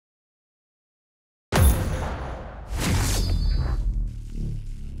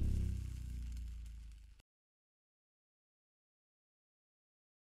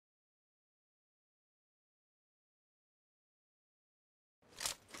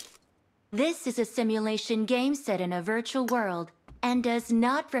This is a simulation game set in a virtual world and does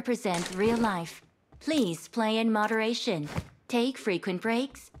not represent real life. Please play in moderation, take frequent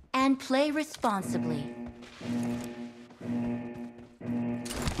breaks, and play responsibly.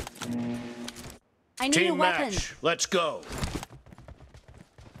 I need a weapon. Match. Let's go.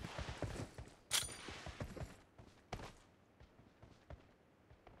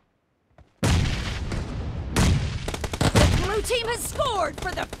 The blue team has scored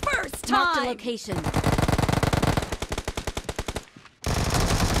for the first time. Mark the location.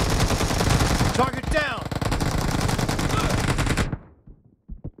 Target down.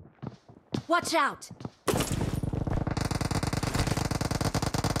 Watch out!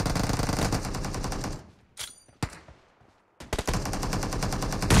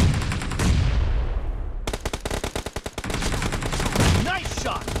 Nice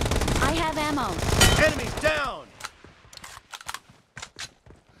shot. I have ammo. Enemies down.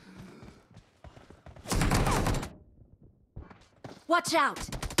 Watch out!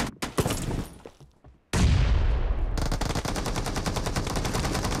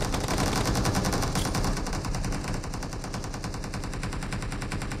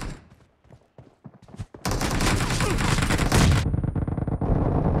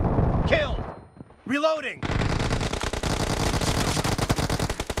 Killed. Reloading.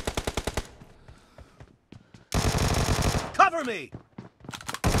 Cover me.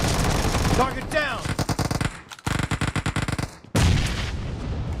 Target down.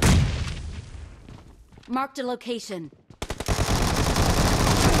 Marked a location.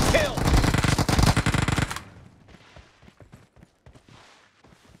 Kill.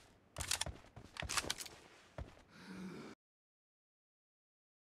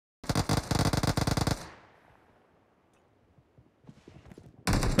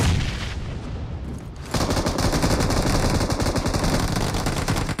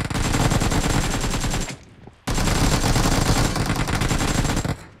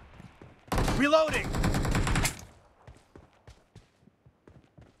 Reloading.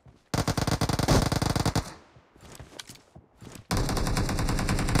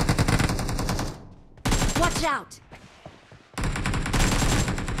 Watch out!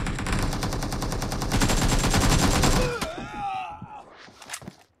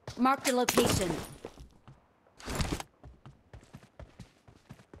 Marked a location.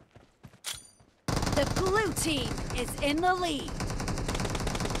 The blue team is in the lead.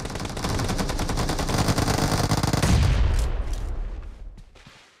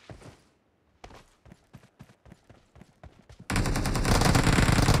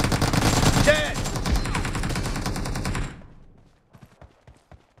 Dead.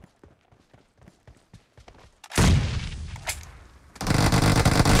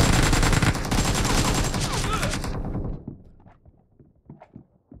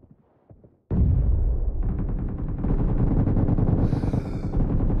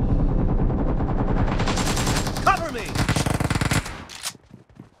 Cover me.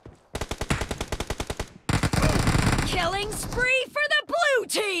 Killing spree for the blue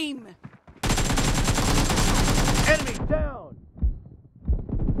team. Enemy down.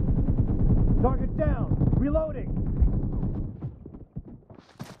 Target down. Reloading.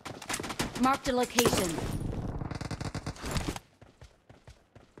 Marked a location.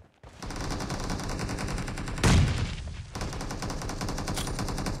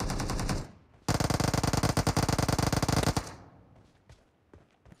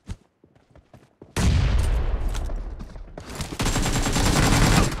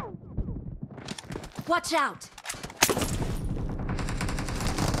 Watch out!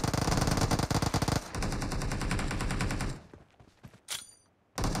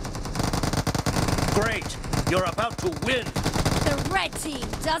 Great. You're about to win. The red team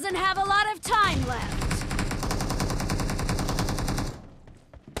doesn't have a lot of time left.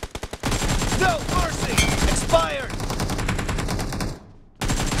 No mercy. Expired.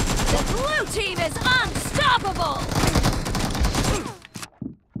 The blue team is unstoppable.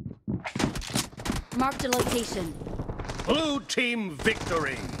 Marked a location. Blue team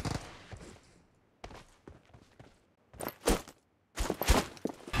victory.